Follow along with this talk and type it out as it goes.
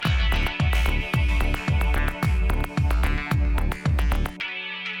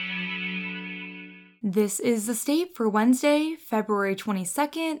This is The State for Wednesday, February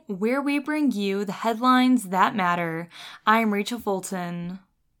 22nd, where we bring you the headlines that matter. I'm Rachel Fulton.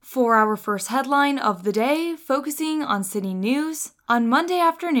 For our first headline of the day, focusing on city news, on Monday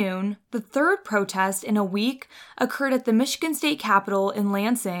afternoon, the third protest in a week occurred at the Michigan State Capitol in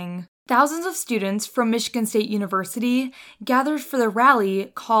Lansing. Thousands of students from Michigan State University gathered for the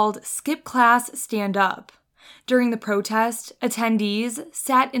rally called Skip Class, Stand Up. During the protest, attendees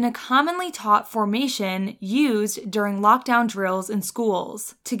sat in a commonly taught formation used during lockdown drills in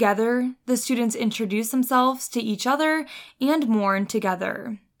schools. Together, the students introduced themselves to each other and mourned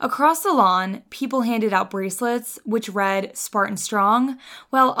together. Across the lawn, people handed out bracelets which read Spartan Strong,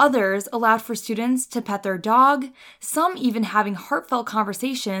 while others allowed for students to pet their dog, some even having heartfelt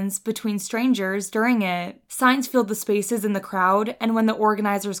conversations between strangers during it. Signs filled the spaces in the crowd, and when the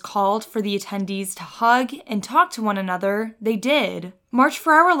organizers called for the attendees to hug and talk to one another, they did. March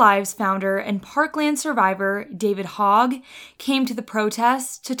for Our Lives founder and Parkland survivor David Hogg came to the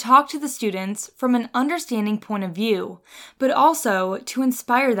protest to talk to the students from an understanding point of view, but also to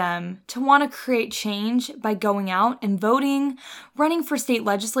inspire them to want to create change by going out and voting, running for state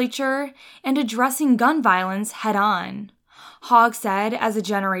legislature, and addressing gun violence head-on. Hogg said, as a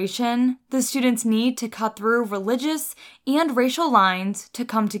generation, the students need to cut through religious and racial lines to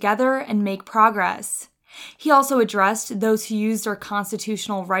come together and make progress. He also addressed those who used their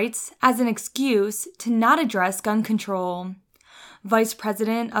constitutional rights as an excuse to not address gun control. Vice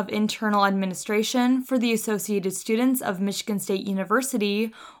President of Internal Administration for the Associated Students of Michigan State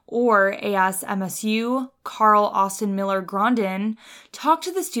University, or ASMSU, Carl Austin Miller Grondin, talked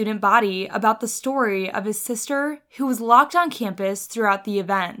to the student body about the story of his sister who was locked on campus throughout the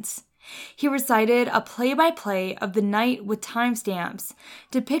event. He recited a play-by-play of the night with timestamps,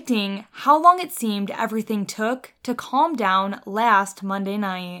 depicting how long it seemed everything took to calm down last Monday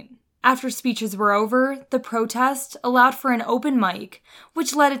night. After speeches were over, the protest allowed for an open mic,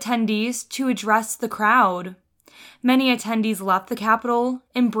 which led attendees to address the crowd. Many attendees left the Capitol,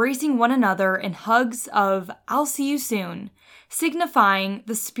 embracing one another in hugs of "I'll see you soon," signifying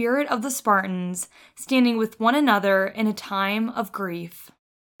the spirit of the Spartans standing with one another in a time of grief.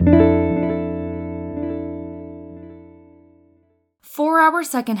 For our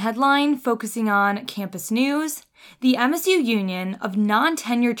second headline, focusing on campus news, the MSU Union of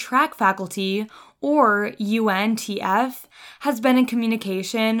Non-Tenured Track Faculty, or UNTF, has been in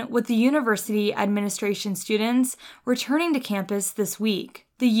communication with the university administration students returning to campus this week.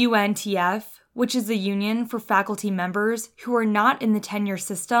 The UNTF, which is the union for faculty members who are not in the tenure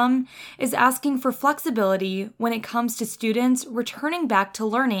system, is asking for flexibility when it comes to students returning back to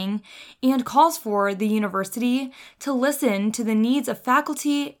learning and calls for the university to listen to the needs of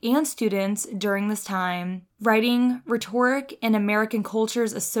faculty and students during this time. Writing, Rhetoric, and American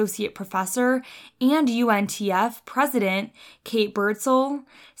Culture's associate professor and UNTF president Kate Birdsall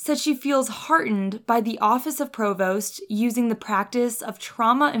said she feels heartened by the Office of Provost using the practice of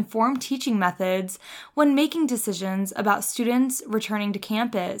trauma-informed teaching methods when making decisions about students returning to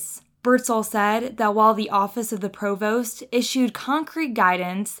campus. Birdsall said that while the Office of the Provost issued concrete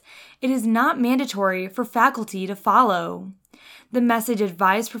guidance, it is not mandatory for faculty to follow. The message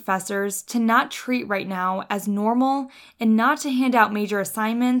advised professors to not treat right now as normal and not to hand out major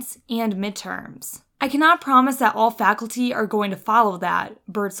assignments and midterms. "I cannot promise that all faculty are going to follow that,"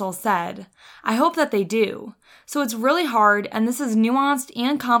 Birdsall said. "I hope that they do. So it's really hard, and this is nuanced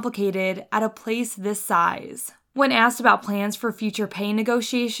and complicated at a place this size." When asked about plans for future pay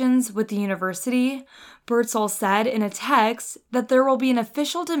negotiations with the university, Birdsall said in a text that there will be an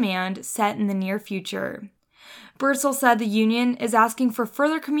official demand set in the near future. Birdsall said the union is asking for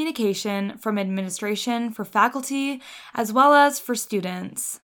further communication from administration for faculty as well as for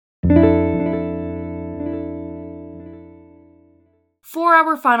students. For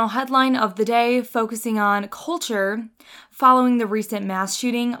our final headline of the day, focusing on culture, following the recent mass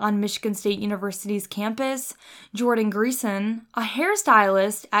shooting on Michigan State University's campus, Jordan Greason, a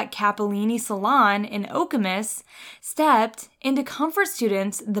hairstylist at Capellini Salon in Okemos, stepped in to comfort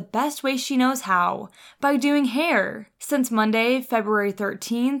students the best way she knows how, by doing hair. Since Monday, February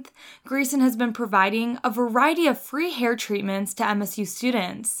 13th, Greason has been providing a variety of free hair treatments to MSU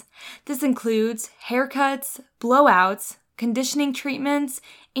students. This includes haircuts, blowouts, conditioning treatments,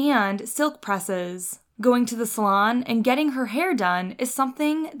 and silk presses. Going to the salon and getting her hair done is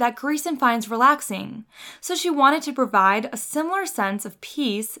something that Greason finds relaxing, so she wanted to provide a similar sense of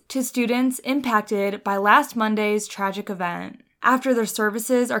peace to students impacted by last Monday's tragic event. After their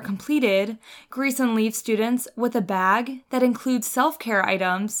services are completed, Greason leaves students with a bag that includes self-care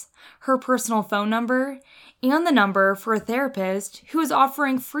items, her personal phone number, and the number for a therapist who is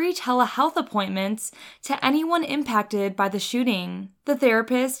offering free telehealth appointments to anyone impacted by the shooting. The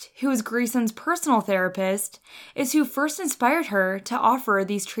therapist, who is Greason's personal therapist, is who first inspired her to offer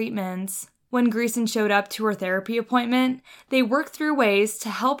these treatments. When Greason showed up to her therapy appointment, they worked through ways to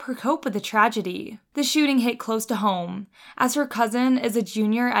help her cope with the tragedy. The shooting hit close to home, as her cousin is a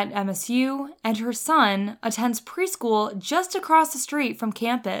junior at MSU and her son attends preschool just across the street from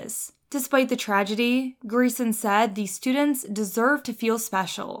campus. Despite the tragedy, Greason said these students deserve to feel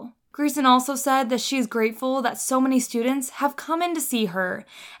special. Greason also said that she is grateful that so many students have come in to see her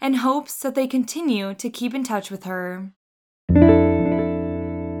and hopes that they continue to keep in touch with her.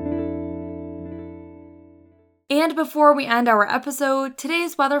 And before we end our episode,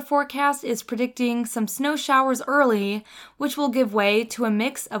 today's weather forecast is predicting some snow showers early, which will give way to a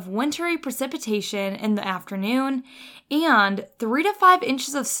mix of wintry precipitation in the afternoon, and 3 to 5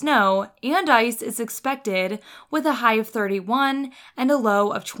 inches of snow and ice is expected with a high of 31 and a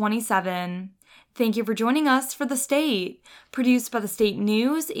low of 27. Thank you for joining us for The State, produced by the State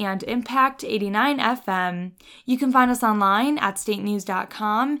News and Impact 89 FM. You can find us online at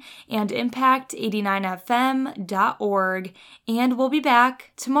statenews.com and impact89fm.org, and we'll be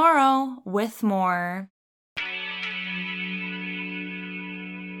back tomorrow with more.